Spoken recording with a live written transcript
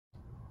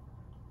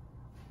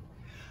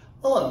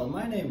Hello,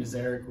 my name is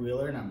Eric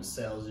Wheeler and I'm a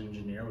sales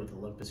engineer with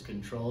Olympus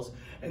Controls,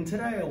 and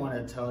today I want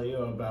to tell you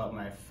about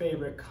my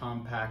favorite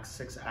compact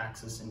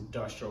 6-axis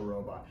industrial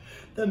robot,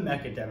 the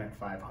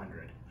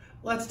Meca500.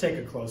 Let's take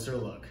a closer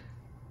look.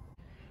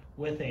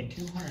 With a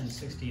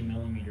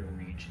 260mm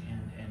reach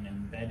and an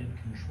embedded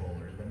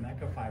controller, the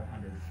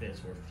Meca500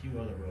 fits where few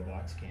other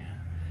robots can.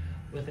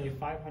 With a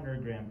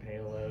 500-gram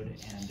payload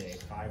and a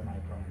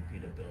 5-micron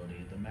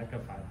repeatability, the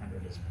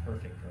Meca500 is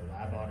perfect for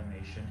lab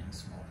automation and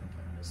small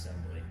component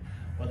assembly.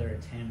 Whether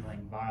it's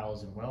handling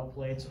vials and well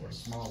plates or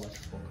small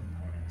electrical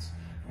components,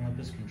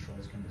 Olympus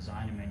Controls can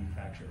design and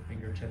manufacture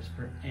fingertips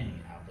for any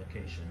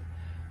application.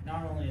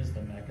 Not only is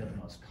the Meca the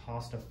most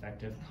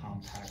cost-effective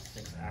compact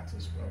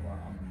 6-axis robot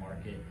on the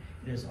market,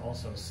 it is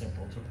also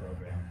simple to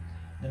program.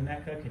 The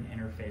Meca can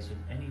interface with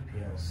any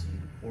PLC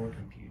or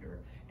computer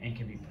and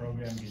can be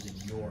programmed using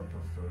your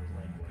preferred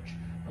language.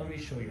 Let me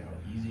show you how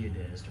easy it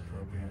is to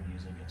program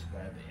using its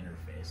web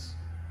interface.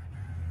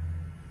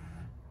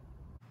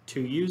 To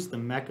use the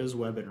Meca's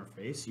web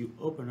interface, you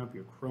open up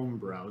your Chrome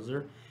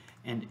browser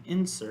and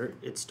insert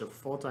its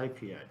default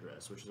IP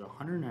address, which is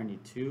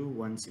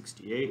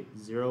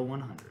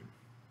 192.168.0.100.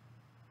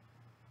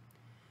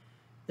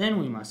 Then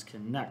we must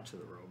connect to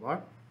the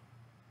robot,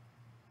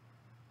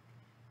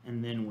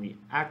 and then we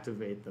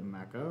activate the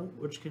Meca,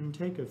 which can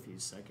take a few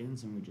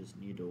seconds, and we just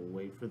need to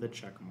wait for the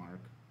check mark.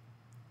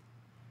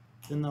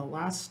 Then the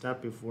last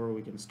step before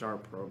we can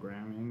start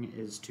programming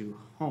is to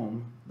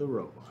home the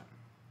robot.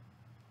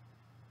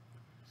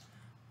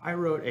 I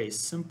wrote a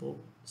simple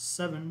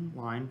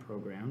 7-line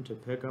program to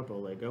pick up a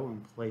Lego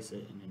and place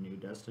it in a new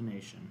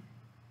destination.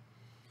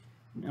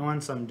 Now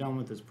once I'm done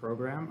with this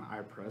program, I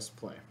press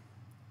play.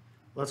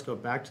 Let's go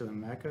back to the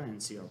Meca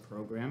and see our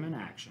program in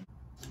action.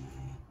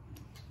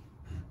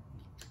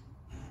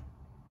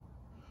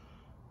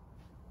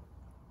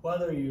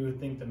 Whether you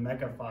think the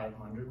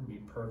Meca500 would be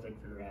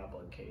perfect for your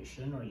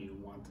application or you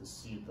want to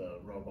see the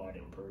robot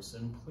in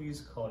person, please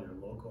call your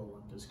local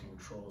Olympus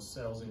Controls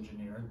sales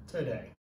engineer today.